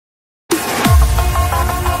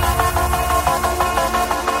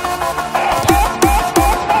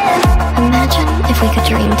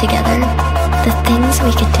dream together, the things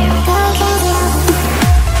we could do.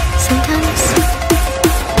 Sometimes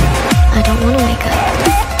I don't want to wake up.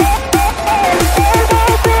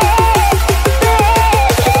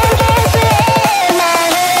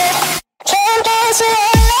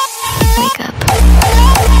 Wake up.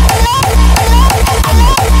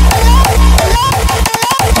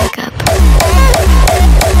 Wake up.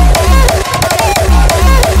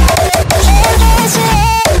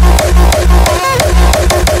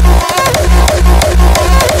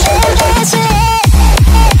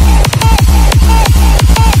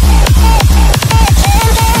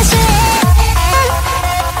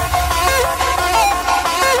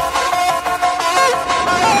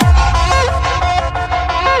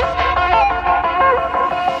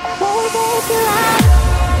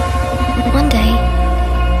 One day,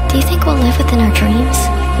 do you think we'll live within our dreams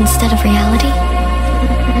instead of reality?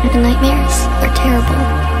 The nightmares are terrible.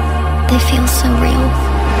 They feel so real.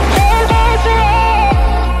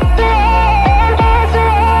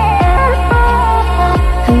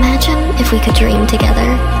 Imagine if we could dream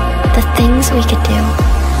together, the things we could do.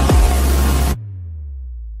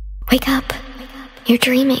 Wake up. You're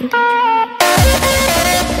dreaming.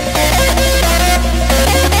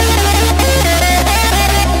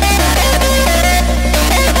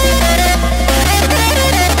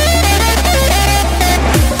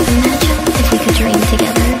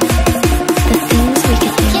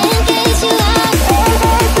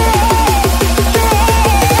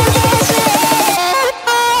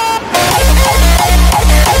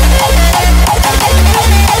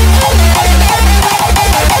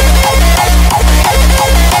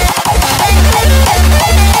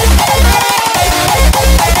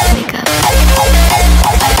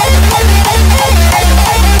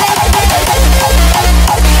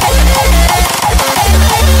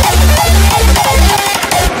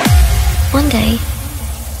 One day,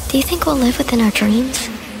 do you think we'll live within our dreams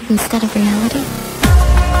instead of reality?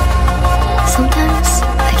 Sometimes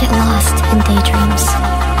I get lost in daydreams.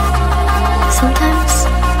 Sometimes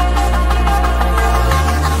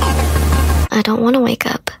I don't want to wake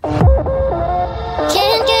up.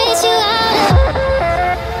 Can't get you out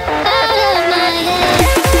of my head.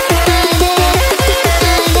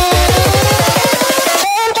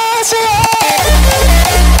 Can't get you out.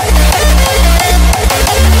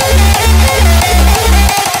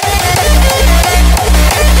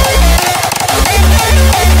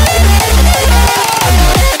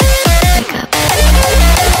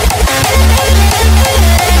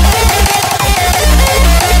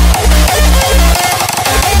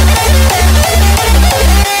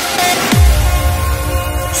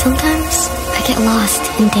 Sometimes I get lost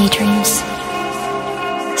in daydreams.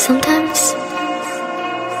 Sometimes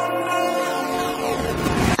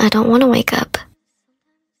I don't want to wake up.